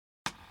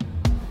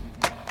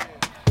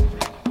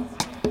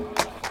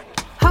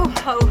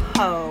ho,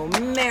 ho.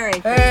 Merry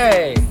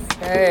Christmas.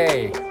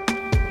 Hey,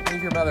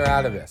 leave your mother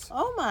out of this.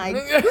 Oh, my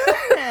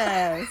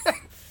goodness.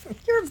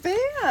 You're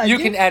bad. You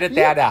can edit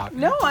that out.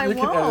 No, I You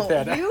can edit won't.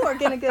 that out. You are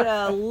going to get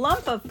a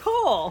lump of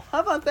coal. How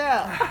about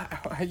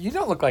that? You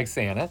don't look like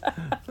Santa.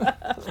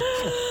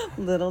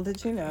 Little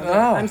did you know.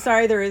 Oh. I'm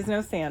sorry, there is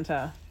no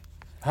Santa.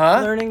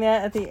 Huh? Learning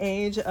that at the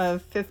age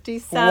of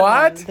 57.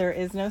 What? There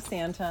is no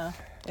Santa.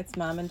 It's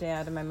mom and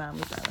dad, and my mom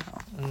was not at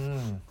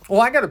home.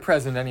 Well, I got a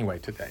present anyway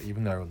today,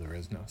 even though there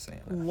is no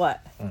Santa.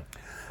 What?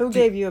 Who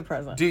gave you a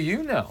present? Do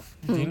you know?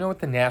 Do you know what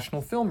the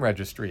National Film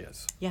Registry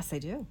is? Yes, I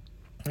do.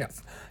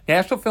 Yes.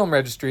 National Film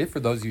Registry, for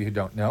those of you who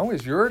don't know,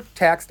 is your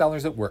tax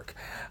dollars at work.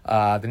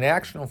 The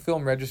National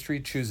Film Registry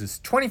chooses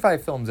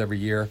 25 films every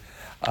year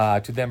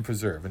to then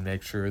preserve and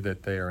make sure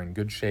that they are in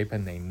good shape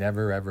and they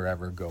never, ever,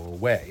 ever go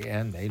away.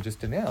 And they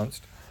just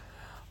announced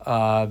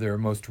their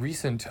most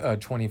recent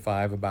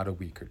 25 about a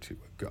week or two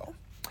ago.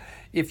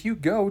 If you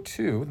go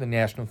to the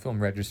National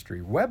Film Registry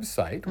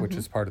website, which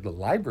is part of the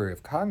Library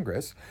of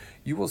Congress,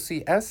 you will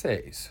see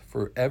essays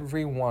for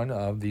every one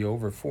of the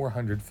over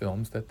 400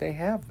 films that they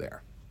have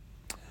there.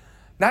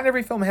 Not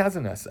every film has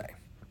an essay.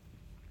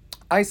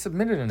 I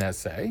submitted an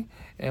essay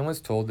and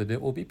was told that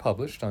it will be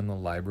published on the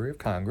Library of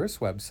Congress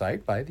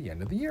website by the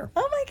end of the year.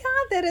 Oh my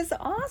God, that is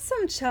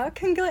awesome,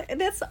 Chuck.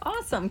 That's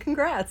awesome.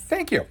 Congrats.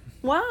 Thank you.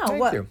 Wow.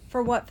 Thank you.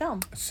 For what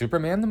film?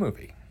 Superman the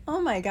movie. Oh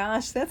my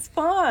gosh, that's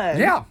fun.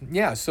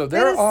 Yeah. So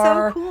That is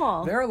so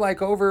cool. there are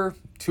like over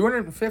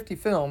 250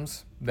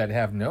 films that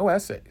have no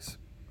essays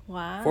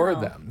Wow. for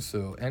them.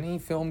 So any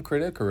film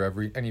critic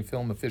or any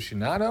film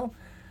aficionado,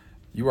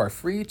 you are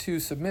free to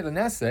submit an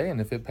essay,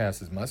 and if it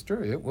passes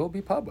muster, it will be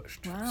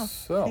published. Wow.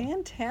 So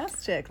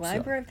Fantastic.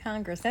 Library of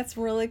Congress. That's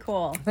really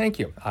cool. thank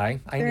you. I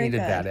Very needed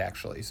good. that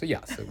actually. So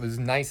yes, it was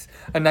nice,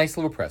 a nice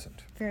little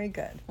present. Very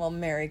good. Well,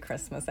 Merry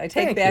Christmas. I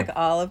take Thank back you.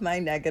 all of my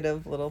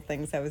negative little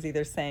things I was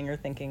either saying or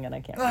thinking, and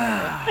I can't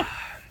remember.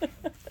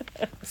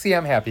 See,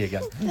 I'm happy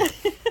again.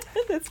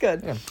 That's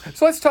good. Yeah.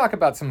 So let's talk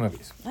about some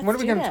movies. Let's What are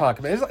we do going to that. talk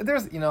about?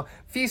 There's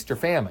feast or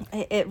famine.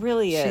 It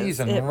really is. Cheese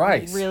and it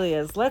rice. really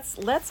is.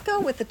 Let's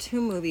go with the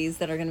two movies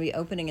that are going to be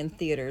opening in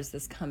theaters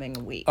this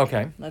coming week.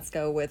 Okay. Let's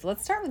start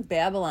with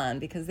Babylon,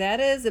 because that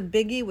is a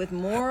biggie with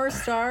more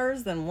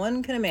stars than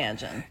one can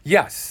imagine.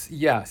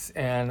 Yes,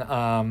 and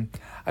I'm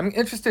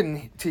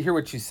interested to hear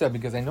what you said,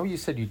 because I know you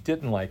said you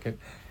didn't like it,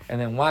 and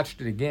then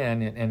watched it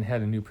again and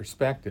had a new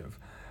perspective.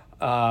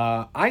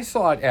 I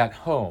saw it at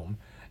home,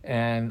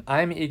 and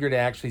I'm eager to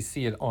actually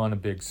see it on a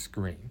big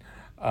screen.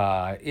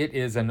 It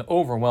is an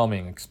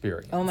overwhelming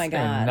experience. Oh my God.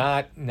 And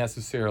not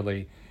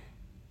necessarily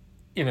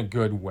in a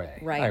good way,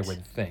 Right. I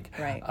would think.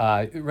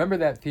 Right. Remember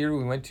that theater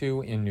we went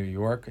to in New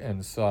York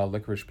and saw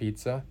Licorice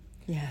Pizza?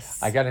 Yes.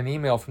 I got an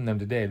email from them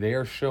today. They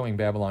are showing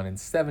Babylon in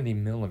 70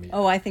 millimeters.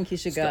 Oh, I think you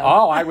should go.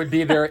 Oh, I would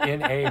be there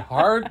in a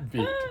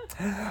heartbeat.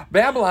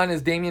 Babylon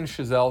is Damien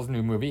Chazelle's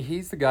new movie.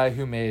 He's the guy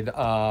who made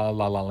La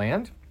La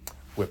Land,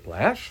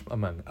 Whiplash,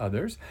 among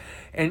others.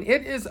 And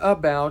it is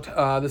about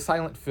the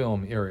silent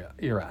film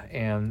era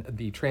and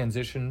the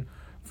transition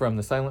from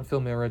the silent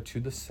film era to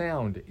the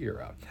sound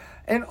era.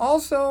 And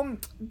also,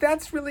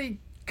 that's really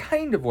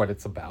kind of what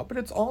it's about, but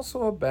it's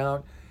also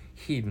about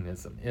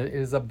hedonism. It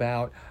is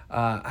about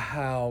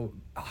how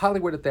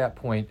Hollywood at that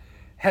point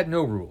had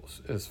no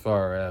rules as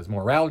far as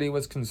morality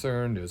was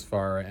concerned, as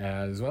far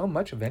as, well,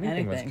 much of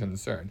anything was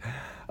concerned.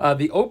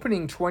 The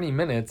opening 20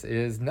 minutes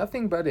is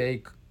nothing but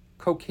a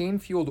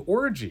cocaine-fueled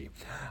orgy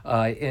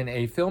in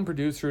a film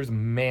producer's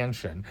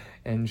mansion.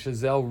 And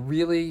Chazelle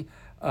really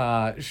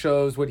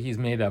shows what he's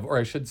made of, or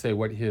I should say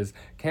what his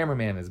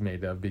cameraman is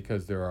made of,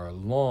 because there are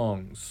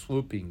long,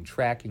 swooping,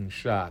 tracking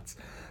shots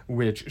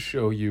which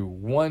show you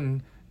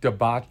one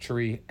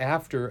debauchery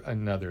after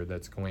another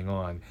that's going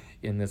on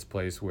in this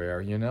place where,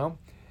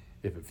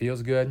 if it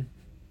feels good,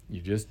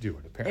 you just do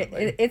it,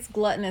 apparently. It's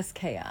gluttonous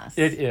chaos.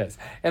 It is.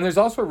 And there's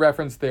also a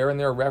reference there, and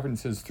there are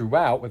references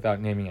throughout,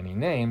 without naming any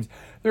names,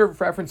 there are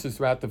references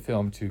throughout the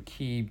film to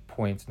key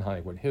points in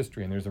Hollywood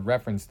history, and there's a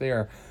reference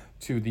there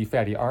to the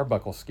Fatty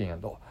Arbuckle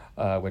scandal,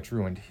 which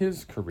ruined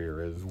his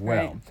career as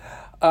well.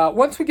 Right.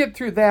 Once we get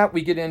through that,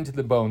 we get into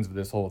the bones of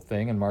this whole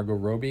thing, and Margot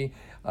Robbie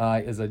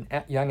is a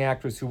young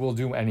actress who will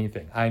do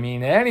anything, I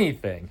mean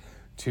anything,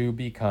 to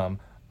become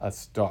a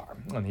star.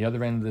 On the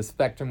other end of the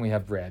spectrum, we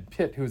have Brad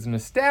Pitt, who's an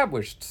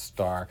established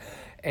star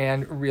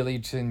and really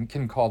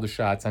can call the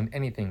shots on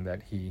anything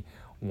that he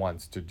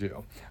wants to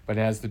do. But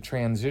as the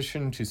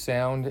transition to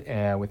sound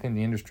within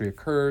the industry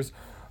occurs,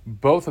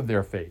 both of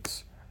their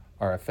fates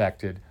are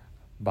affected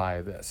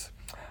by this.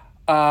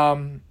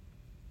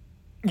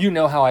 You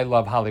know how I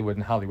love Hollywood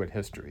and Hollywood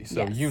history,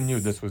 so Yes. you knew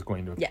this was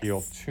going to appeal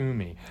Yes. to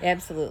me.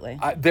 Absolutely.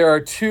 There are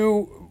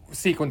two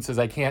sequences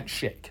I can't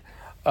shake.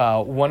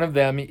 One of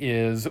them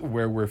is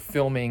where we're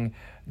filming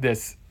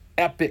this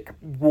epic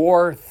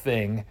war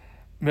thing,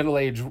 Middle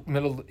Ages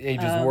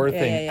war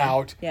thing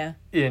out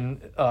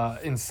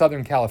in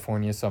Southern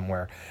California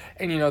somewhere.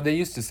 And, they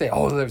used to say,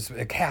 there's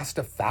a cast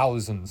of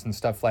thousands and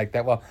stuff like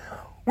that. Well,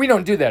 we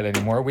don't do that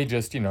anymore. We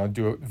just,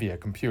 do it via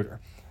computer.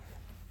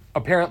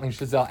 apparently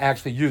Chazelle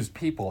actually used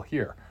people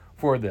here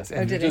for this.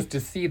 And did he? just to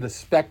see the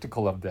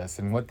spectacle of this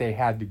and what they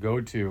had to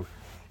go to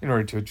in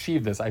order to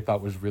achieve this, I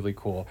thought was really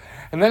cool.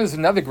 And then there's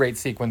another great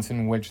sequence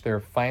in which they're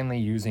finally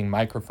using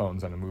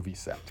microphones on a movie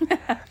set.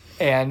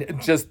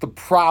 And just the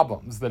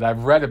problems that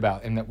I've read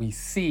about and that we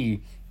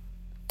see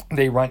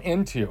they run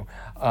into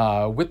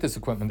with this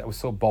equipment that was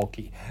so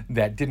bulky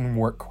that didn't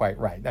work quite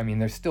right. I mean,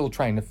 they're still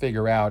trying to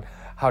figure out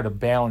how to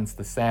balance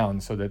the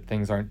sound so that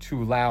things aren't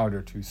too loud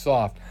or too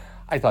soft.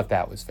 I thought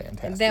that was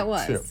fantastic. That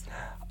was. Too.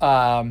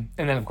 And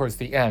then, of course,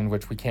 the end,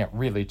 which we can't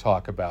really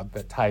talk about,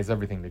 that ties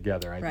everything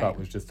together, I thought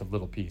was just a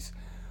little piece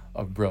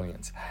of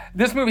brilliance.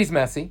 This movie's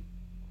messy.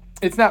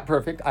 It's not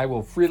perfect. I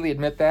will freely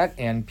admit that.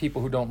 And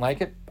people who don't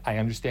like it, I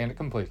understand it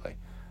completely.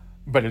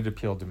 But it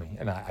appealed to me,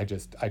 and I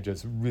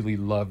just really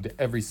loved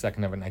every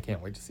second of it, and I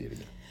can't wait to see it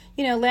again.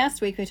 You know,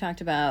 last week we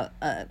talked about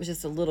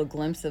just a little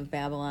glimpse of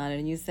Babylon,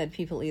 and you said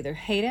people either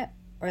hate it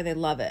or they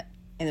love it,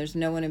 and there's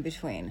no one in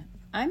between.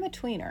 I'm a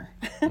tweener.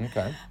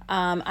 Okay.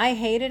 I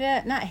hated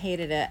it. Not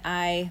hated it.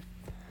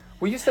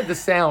 Well, you said the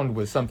sound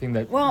was something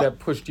that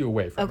pushed you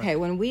away from it. Okay,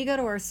 when we go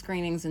to our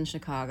screenings in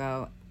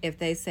Chicago, if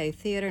they say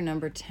theater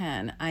number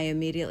 10, I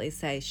immediately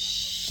say,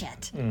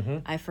 shit,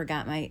 I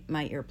forgot my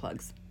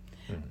earplugs.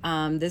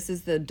 This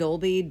is the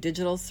Dolby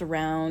Digital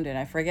Surround, and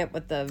I forget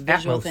what the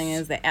visual Atmos. thing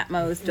is, the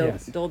Atmos,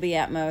 Yes. Dolby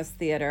Atmos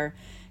theater.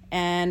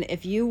 And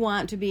if you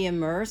want to be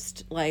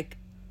immersed, like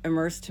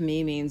immersed to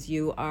me means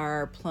you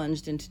are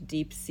plunged into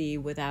deep sea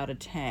without a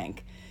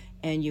tank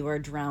and you are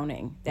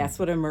drowning. That's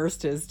what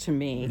immersed is to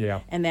me.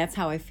 Yeah. And that's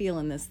how I feel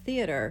in this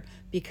theater,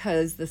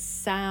 because the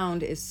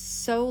sound is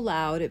so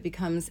loud, it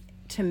becomes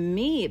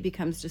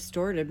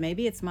distorted.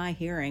 Maybe it's my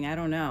hearing, I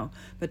don't know.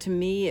 But to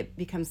me, it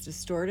becomes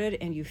distorted,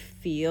 and you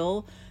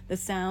feel the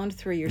sound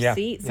through your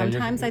seat.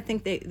 Sometimes I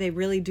think they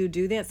really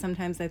do that.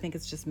 Sometimes I think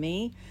it's just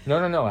me.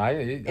 No.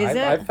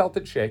 I felt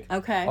it shake.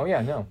 Okay. Oh,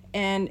 yeah, no.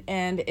 And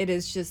it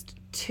is just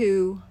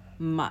too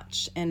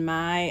much. And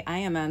I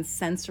am on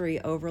sensory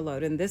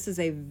overload, and this is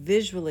a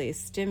visually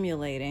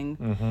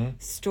stimulating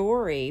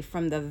story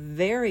from the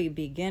very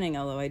beginning,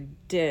 although I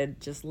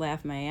did just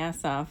laugh my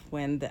ass off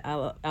when the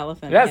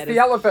elephant Yes, the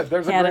elephant.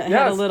 There's had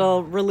yes. a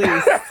little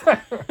release.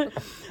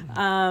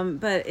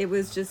 But it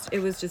was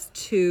just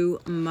too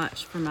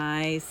much for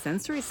my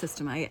sensory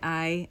system.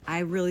 I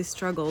really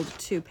struggled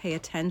to pay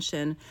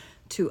attention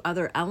to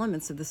other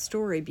elements of the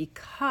story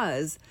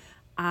because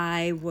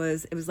it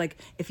was like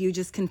if you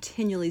just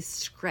continually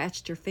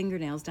scratched your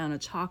fingernails down a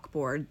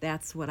chalkboard,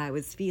 that's what I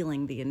was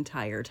feeling the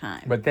entire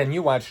time. But then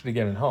you watched it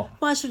again at home.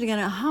 Watched it again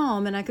at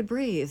home, and I could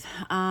breathe.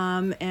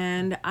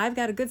 And I've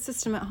got a good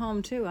system at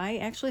home, too. I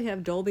actually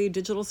have Dolby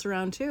Digital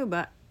Surround, too,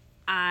 but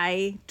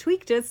I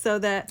tweaked it so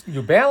that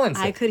You balance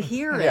it. I could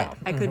hear it. Yeah.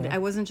 I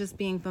wasn't just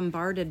being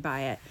bombarded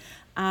by it.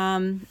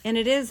 And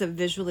it is a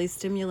visually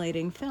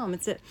stimulating film.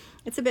 It's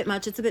a bit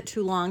much. It's a bit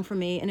too long for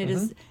me, and it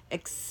is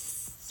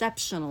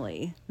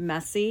exceptionally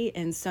messy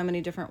in so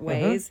many different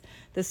ways.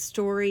 The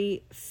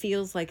story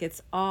feels like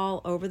it's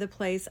all over the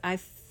place. I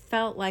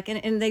felt like,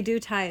 and they do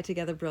tie it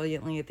together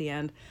brilliantly at the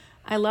end.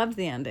 I loved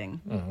the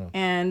ending.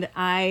 And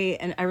I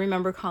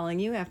remember calling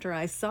you after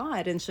I saw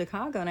it in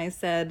Chicago, and I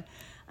said,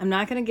 I'm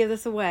not going to give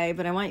this away,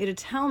 but I want you to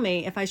tell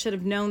me if I should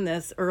have known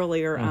this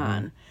earlier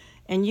on.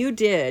 And you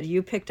did.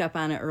 You picked up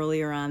on it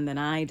earlier on than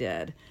I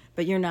did.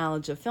 But your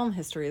knowledge of film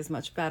history is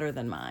much better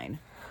than mine.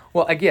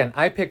 Well, again,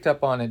 I picked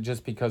up on it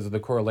just because of the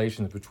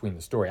correlations between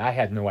the story. I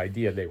had no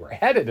idea they were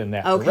headed in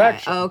that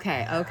direction.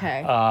 Okay.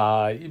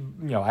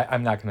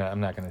 I'm not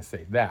gonna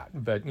say that,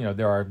 but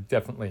there are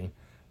definitely,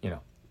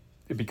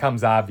 it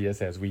becomes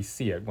obvious as we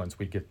see it once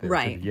we get there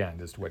to the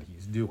end as to what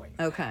he's doing.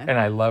 Okay. And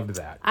I loved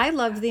that. I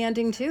loved the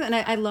ending too, and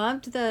I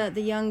loved the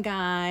young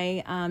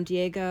guy,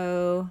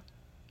 Diego.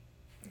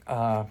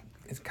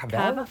 Is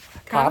Cava?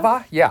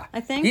 Cava? Yeah.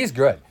 I think. He's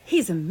good.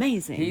 He's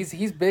amazing.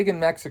 He's big in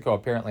Mexico,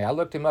 apparently. I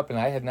looked him up, and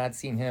I had not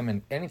seen him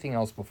in anything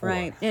else before.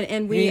 Right.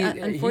 And we,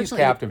 unfortunately... He's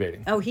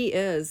captivating. Oh, he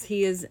is.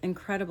 He is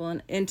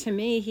incredible. And to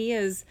me,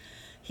 he's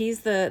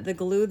the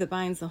glue that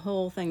binds the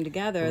whole thing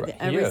together,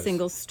 every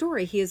single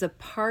story. He is a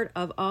part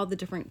of all the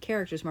different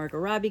characters. Margot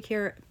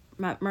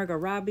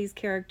Robbie's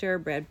character,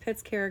 Brad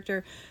Pitt's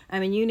character. I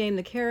mean, you name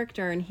the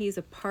character, and he's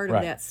a part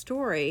of that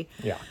story.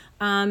 Yeah.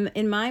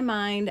 In my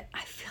mind,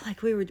 I feel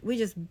like we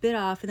just bit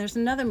off, and there's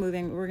another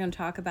movie we're going to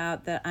talk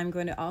about that I'm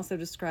going to also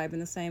describe in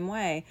the same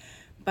way,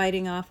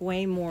 biting off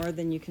way more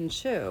than you can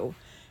chew.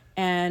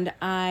 And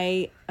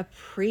I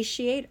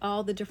appreciate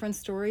all the different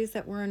stories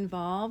that were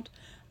involved.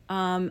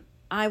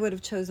 I would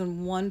have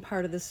chosen one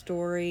part of the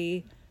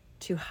story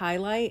to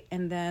highlight,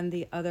 and then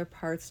the other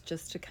parts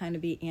just to kind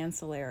of be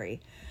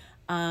ancillary.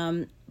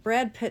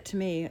 Brad Pitt, to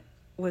me,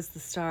 was the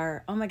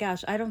star. Oh my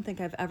gosh, I don't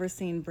think I've ever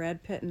seen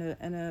Brad Pitt in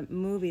a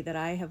movie that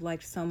I have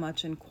liked so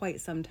much in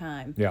quite some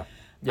time. Yeah.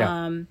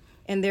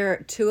 And there are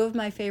two of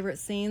my favorite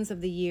scenes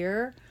of the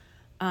year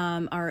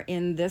are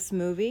in this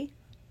movie,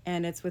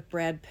 and it's with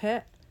Brad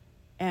Pitt,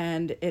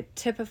 and it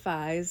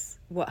typifies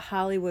what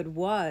Hollywood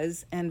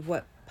was and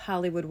what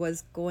Hollywood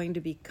was going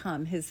to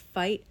become. His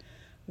fight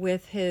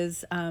with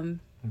his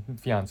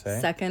fiance.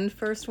 second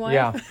first wife.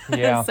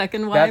 Yeah.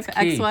 Second wife, That's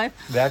key. ex-wife.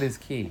 That is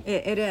key.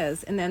 It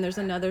is. And then there's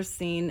another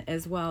scene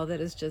as well that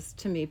is just,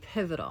 to me,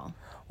 pivotal.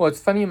 Well, it's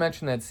funny you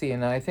mention that scene,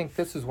 and I think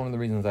this is one of the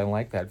reasons I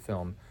like that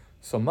film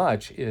so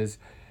much is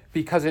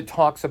because it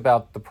talks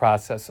about the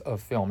process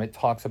of film. It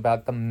talks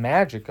about the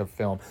magic of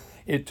film.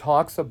 It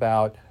talks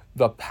about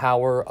the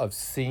power of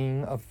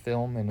seeing a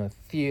film in a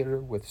theater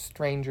with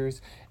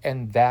strangers,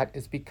 and that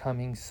is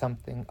becoming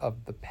something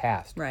of the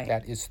past. Right.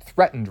 That is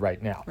threatened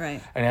right now.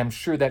 Right. And I'm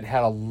sure that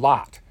had a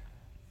lot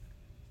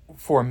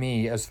for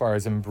me as far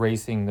as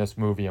embracing this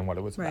movie and what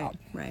it was about.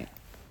 Right.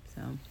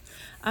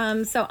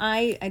 So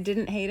I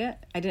didn't hate it.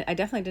 I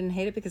definitely didn't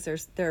hate it because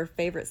there are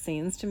favorite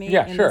scenes to me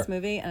in sure. this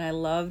movie, and I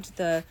loved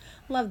the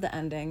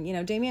ending. You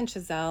know, Damien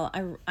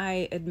Chazelle,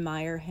 I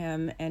admire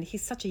him, and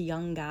he's such a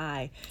young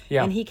guy.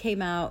 Yeah. And he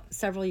came out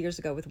several years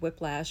ago with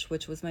Whiplash,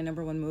 which was my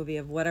 #1 movie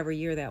of whatever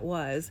year that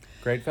was.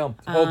 Great film.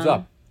 Holds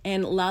up.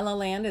 And La La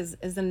Land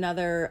is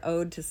another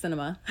ode to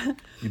cinema.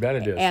 You bet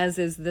it is. As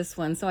is this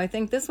one. So I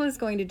think this one is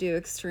going to do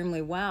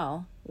extremely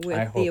well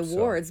with the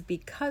awards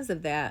because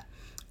of that.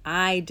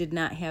 I did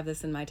not have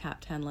this in my top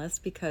 10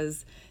 list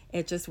because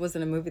it just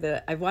wasn't a movie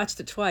that I've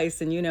watched it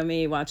twice, and you know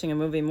me, watching a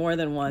movie more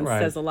than once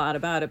says a lot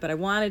about it, but I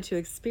wanted to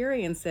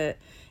experience it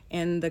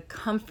in the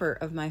comfort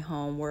of my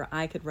home where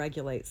I could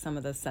regulate some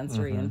of the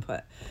sensory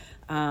input.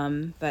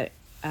 But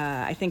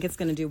I think it's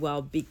going to do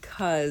well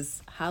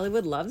because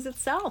Hollywood loves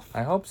itself.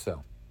 I hope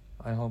so.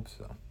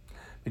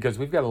 Because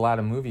we've got a lot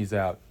of movies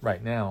out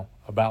right now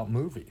about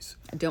movies.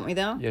 Don't we,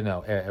 though? You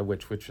know,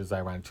 which is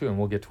ironic too, and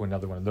we'll get to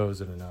another one of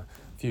those in a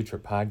future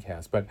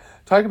podcast. But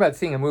talking about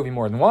seeing a movie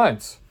more than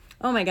once.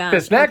 Oh my gosh.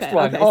 This next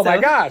one. Oh my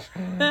gosh.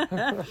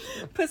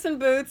 Puss in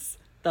Boots: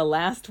 The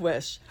Last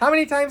Wish. How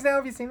many times now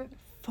have you seen it?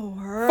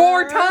 4.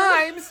 4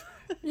 times?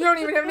 You don't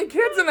even have any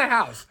kids in the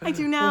house. I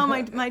do now.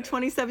 My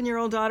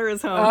 27-year-old daughter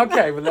is home.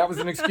 Okay, well, that was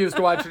an excuse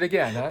to watch it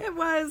again, huh? It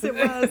was.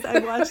 I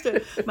watched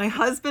it. My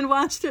husband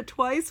watched it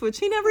twice, which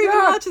he never even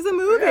watches a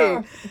movie.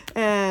 Yeah.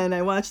 And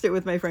I watched it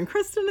with my friend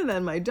Kristen and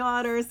then my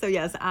daughter. So,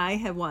 yes, I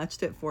have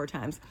watched it 4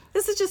 times.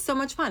 This is just so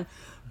much fun.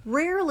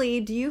 Rarely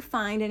do you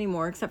find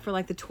anymore, except for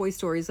like the Toy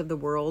Stories of the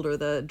world or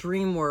the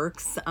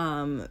DreamWorks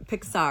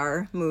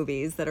Pixar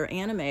movies that are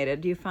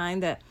animated, do you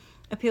find that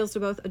appeals to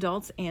both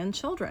adults and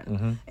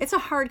children. It's a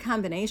hard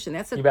combination.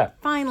 That's a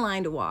fine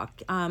line to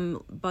walk.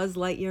 Buzz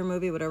Lightyear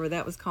movie, whatever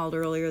that was called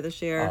earlier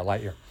this year.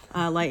 Lightyear.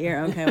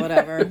 Lightyear, okay,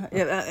 whatever.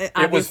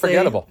 It was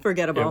forgettable.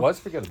 Forgettable. It was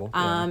forgettable.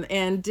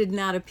 And did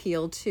not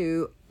appeal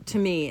to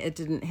me, it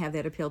didn't have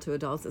that appeal to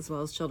adults as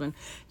well as children.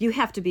 You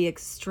have to be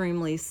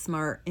extremely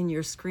smart in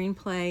your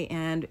screenplay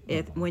and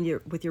when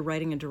you're with your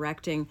writing and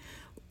directing,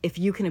 if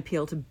you can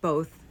appeal to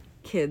both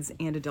kids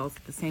and adults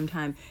at the same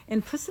time.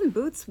 And Puss in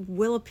Boots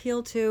will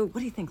appeal to, what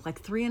do you think, like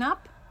 3 and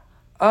up?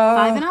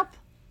 5 and up?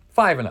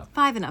 5 and up.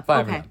 5 and up.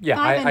 5 okay. And up. Yeah,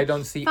 I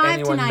don't see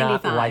anyone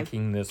not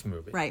liking this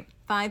movie. Right.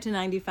 5 to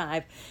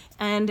 95.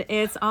 And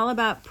it's all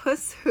about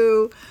Puss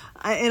who,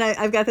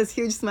 I've got this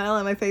huge smile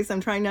on my face.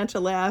 I'm trying not to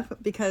laugh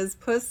because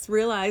Puss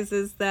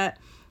realizes that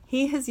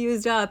he has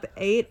used up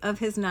 8 of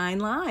his 9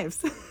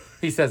 lives.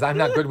 He says, I'm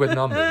not good with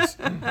numbers,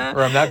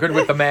 or I'm not good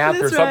with the math,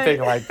 or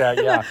something like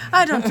that, yeah.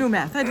 I don't do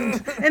math.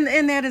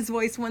 And that is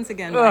voiced once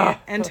again by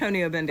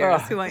Antonio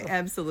Banderas, who I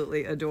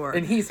absolutely adore.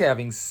 And he's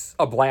having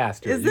a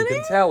blast here. Isn't you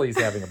can tell he's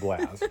having a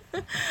blast.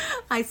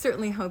 I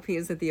certainly hope he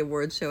is at the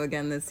awards show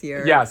again this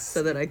year. Yes.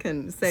 So that I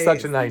can say.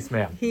 Such a nice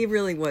man. He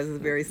really was a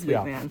very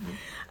sweet man.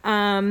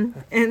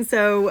 And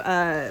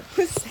so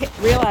Puss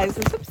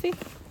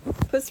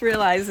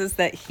realizes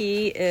that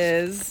he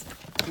is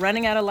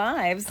running out of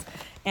lives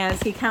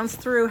as he counts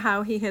through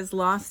how he has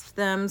lost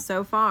them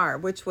so far,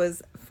 which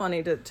was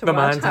funny to the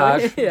watch.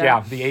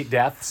 Montage, the 8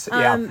 deaths,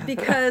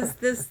 because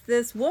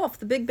this wolf,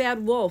 the big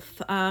bad wolf,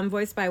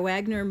 voiced by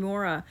Wagner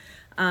Moura,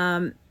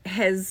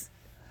 has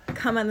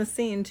come on the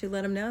scene to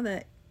let him know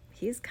that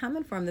he's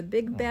coming for him. The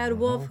big bad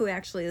wolf, who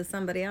actually is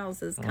somebody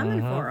else, is coming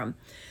for him.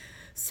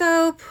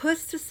 So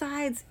Puss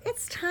decides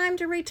it's time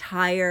to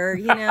retire,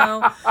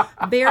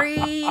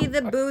 bury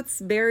the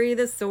boots, bury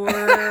the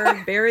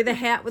sword, bury the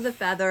hat with a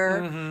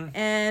feather,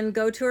 and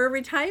go to a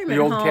retirement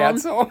home. The old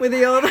cat's home. With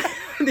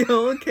the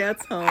old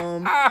cat's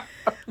home,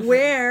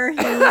 where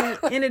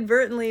he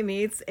inadvertently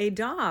meets a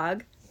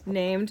dog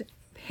named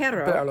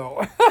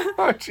Pero.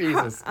 Oh,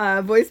 Jesus.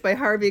 Voiced by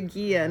Harvey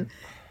Guillen.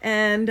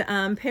 And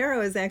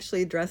Pero is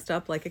actually dressed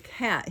up like a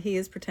cat. He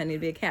is pretending to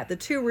be a cat. The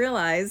two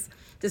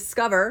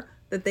discover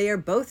that they are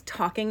both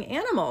talking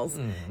animals.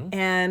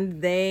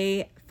 And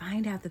they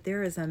find out that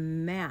there is a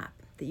map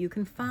that you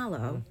can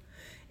follow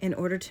in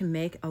order to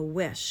make a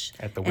wish.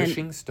 At the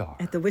Wishing Star.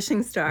 At the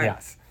Wishing Star.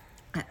 Yes.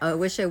 I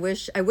wish I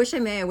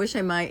may, I wish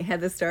I might,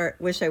 had the star,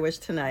 wish I wish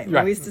tonight.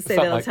 Right. We used to say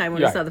that all the time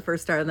when we saw the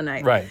first star of the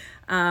night. Right.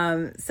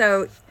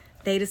 So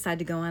they decide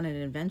to go on an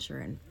adventure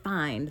and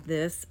find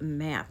this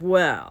map.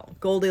 Well,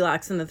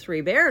 Goldilocks and the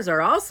Three Bears are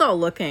also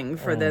looking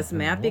for this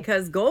map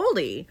because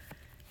Goldie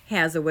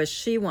has a wish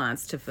she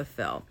wants to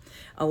fulfill.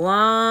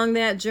 Along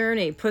that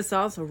journey, Puss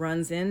also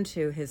runs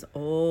into his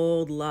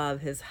old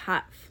love, his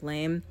hot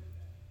flame,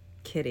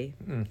 Kitty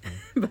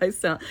by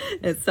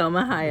it's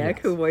Selma Hayek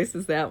who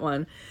voices that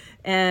one.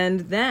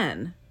 And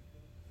then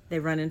they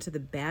run into the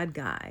bad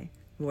guy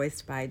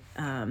voiced by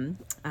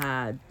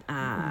Mulaney.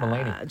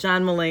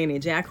 John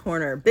Mulaney, Jack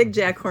Horner, big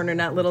Jack Horner,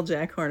 not little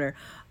Jack Horner.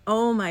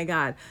 Oh my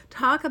God.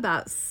 Talk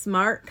about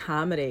smart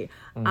comedy.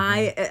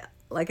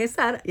 Like I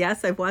said,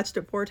 yes, I've watched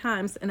it 4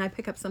 times, and I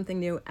pick up something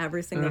new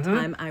every single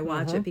time I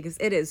watch it because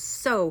it is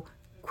so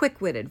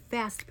quick-witted,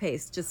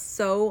 fast-paced, just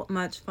so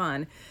much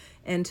fun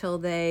until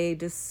they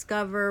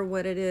discover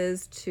what it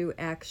is to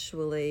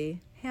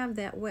actually have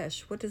that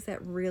wish. What does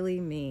that really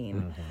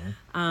mean?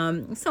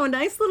 So a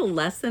nice little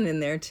lesson in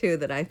there, too,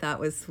 that I thought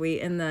was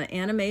sweet. And the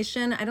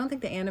animation, I don't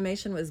think the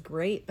animation was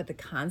great, but the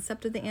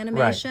concept of the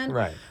animation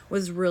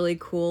was really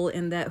cool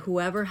in that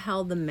whoever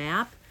held the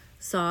map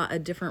saw a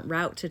different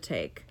route to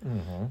take.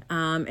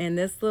 And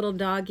this little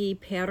doggy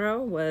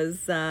Pero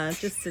was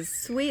just as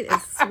sweet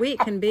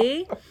can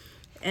be.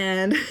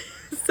 And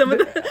some of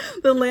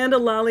the land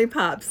of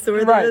lollipops,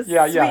 or the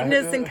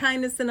sweetness and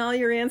kindness and all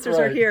your answers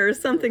are here, or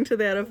something to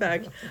that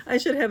effect. I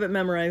should have it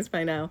memorized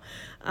by now.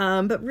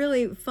 But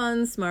really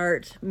fun,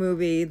 smart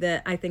movie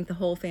that I think the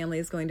whole family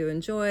is going to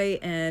enjoy.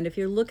 And if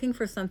you're looking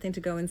for something to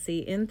go and see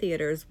in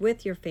theaters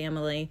with your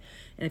family,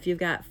 and if you've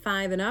got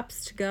 5 and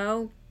ups to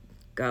go.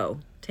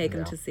 Take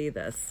them to see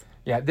this.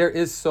 Yeah, there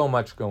is so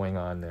much going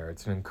on there.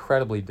 It's an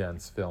incredibly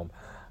dense film.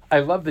 I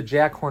love the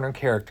Jack Horner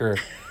character.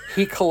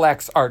 He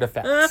collects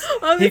artifacts.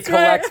 He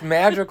collects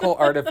magical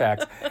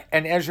artifacts.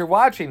 And as you're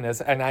watching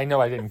this, and I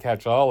know I didn't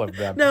catch all of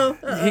them,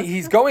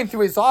 he's going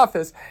through his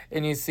office,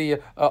 and you see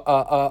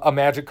a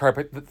magic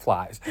carpet that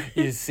flies.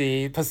 You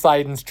see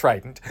Poseidon's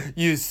trident.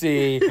 You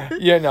see,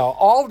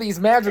 all these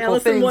magical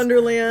Alice things. in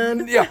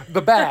Wonderland. Yeah,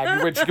 the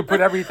bag, which you can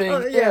put everything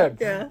in.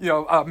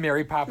 Yeah.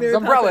 Mary Poppins'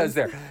 umbrella is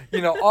there.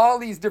 All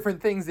these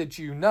different things that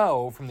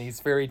from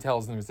these fairy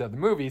tales and these other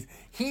movies,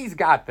 he's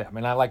got them.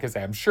 And like I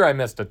say, I'm sure I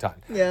missed a ton.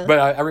 Yeah.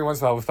 But every once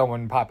in a while,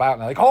 someone pop out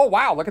and I'm like, oh,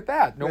 wow, look at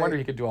that. No wonder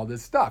he could do all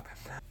this stuff.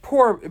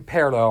 Poor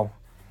Perlo.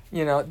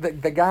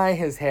 The guy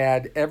has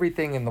had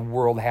everything in the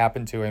world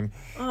happen to him.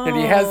 And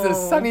he has this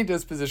sunny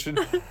disposition.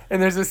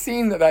 And there's a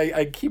scene that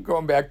I keep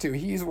going back to.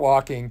 He's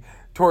walking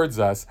towards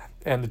us,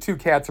 and the 2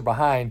 cats are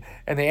behind,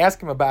 and they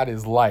ask him about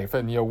his life,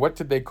 and what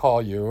did they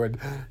call you? And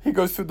he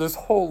goes through this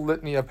whole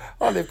litany of,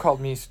 they've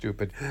called me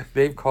stupid,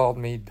 they've called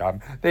me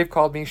dumb, they've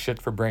called me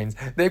shit for brains,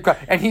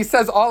 and he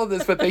says all of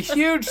this with a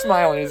huge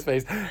smile on his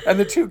face, and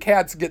the 2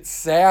 cats get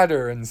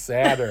sadder and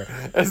sadder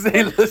as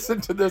they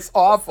listen to this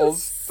awful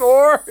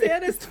story.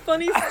 Saddest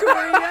funny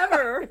story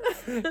ever.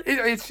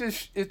 It's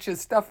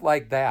just stuff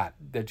like that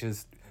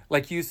just,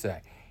 like you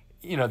say,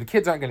 the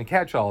kids aren't going to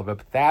catch all of it,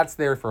 but that's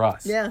there for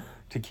us. Yeah.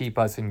 To keep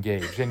us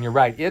engaged. And you're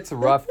right, it's a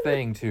rough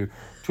thing to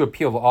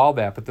appeal to all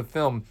that, but the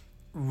film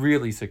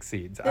really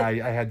succeeds.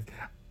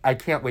 I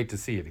can't wait to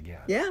see it again.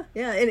 Yeah.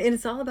 And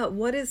it's all about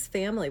what is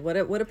family. What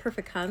a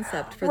perfect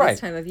concept for this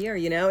time of year,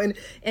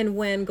 And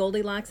when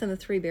Goldilocks and the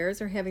 3 bears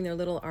are having their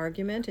little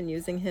argument and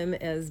using him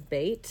as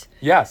bait.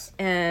 Yes.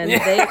 And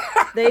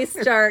they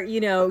start,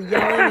 yelling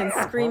and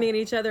screaming at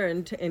each other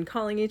and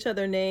calling each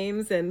other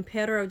names, and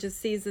Pedro just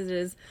sees it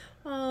as,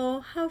 oh,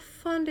 how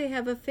fun to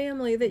have a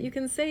family that you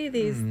can say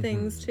these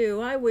things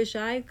to. I wish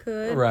I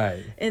could.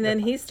 Right. And then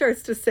he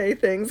starts to say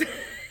things.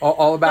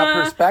 All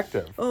about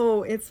perspective.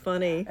 Oh, it's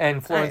funny.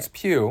 And Florence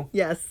Pugh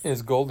yes.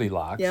 is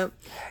Goldilocks. Yep.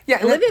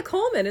 Yeah. Olivia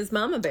Colman is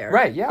Mama Bear.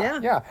 Right,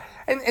 yeah.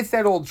 And it's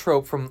that old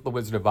trope from The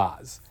Wizard of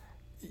Oz.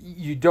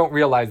 You don't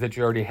realize that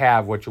you already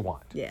have what you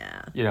want.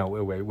 Yeah.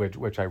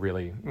 Which I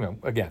really,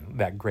 again,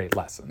 that great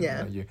lesson.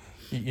 Yeah.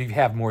 You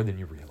have more than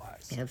you realize.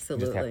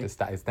 Absolutely. You just have to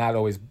stop. It's not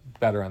always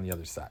better on the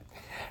other side.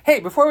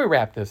 Hey, before we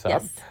wrap this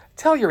up,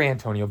 tell your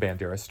Antonio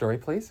Banderas story,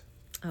 please.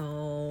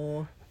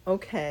 Oh,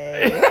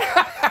 okay.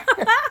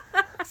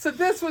 So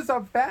this was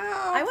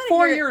about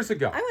 4 years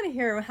ago. I want to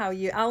hear how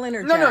I'll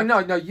interject.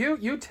 No.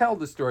 You tell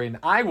the story and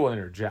I will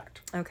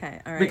interject.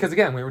 Okay, all right. Because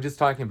again, we were just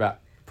talking about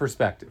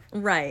perspective.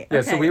 Right. Yeah,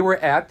 okay. So we were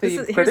at the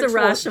here's a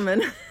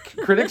Rashomon.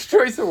 Critics'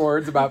 Choice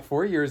Awards about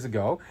 4 years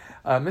ago.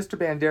 Mr.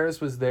 Banderas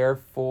was there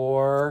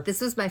for... This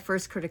was my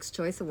first Critics'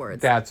 Choice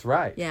Awards. That's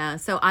right. Yeah,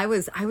 so I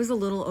was a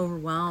little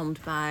overwhelmed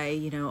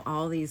by,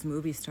 all these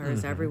movie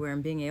stars everywhere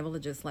and being able to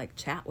just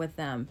chat with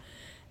them.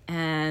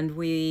 And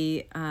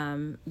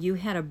you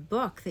had a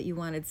book that you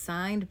wanted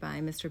signed by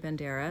Mr.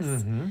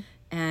 Banderas.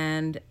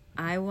 And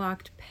I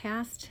walked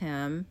past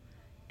him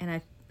and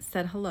I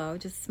said hello,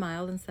 just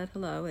smiled and said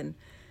hello. And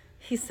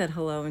he said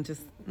hello in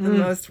just the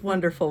most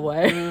wonderful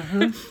way.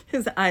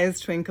 His eyes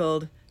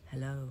twinkled,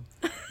 hello.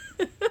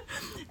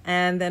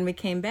 And then we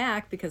came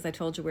back because I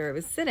told you where it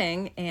was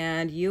sitting,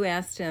 and you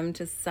asked him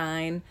to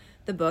sign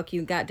the book.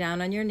 You got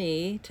down on your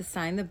knee to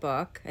sign the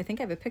book. I think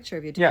I have a picture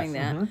of you doing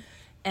that.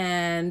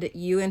 And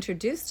you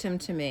introduced him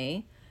to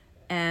me,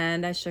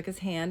 and I shook his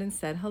hand and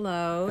said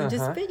hello. And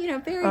just,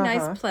 very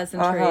nice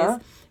pleasantries.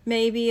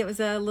 Maybe it was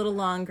a little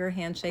longer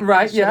handshake.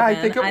 Right, yeah, I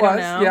think it was.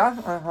 Know.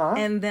 Yeah,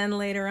 And then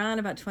later on,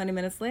 about 20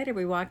 minutes later,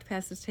 we walked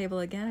past his table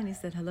again, and he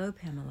said, hello,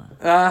 Pamela.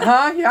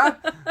 Yeah.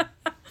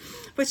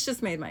 which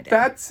just made my day.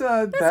 That's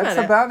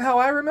about how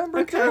I remember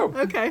it Okay, too.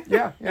 okay.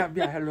 Yeah.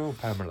 Hello,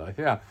 Pamela.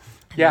 Yeah.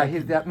 Yeah,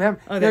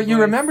 that you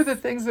voice. remember the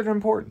things that are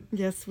important.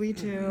 Yes, we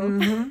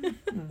do.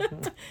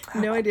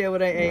 No idea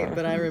what I ate,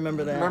 but I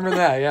remember that. Remember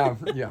that,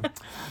 yeah.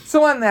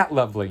 So on that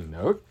lovely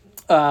note,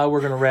 we're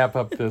going to wrap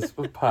up this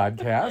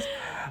podcast.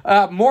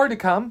 More to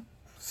come,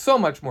 so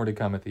much more to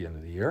come at the end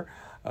of the year.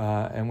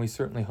 And we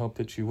certainly hope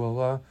that you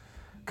will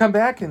come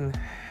back and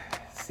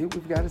see what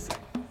we've got to say.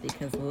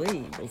 Because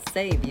we will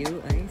save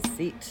you a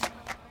seat.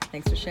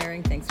 Thanks for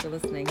sharing. Thanks for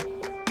listening.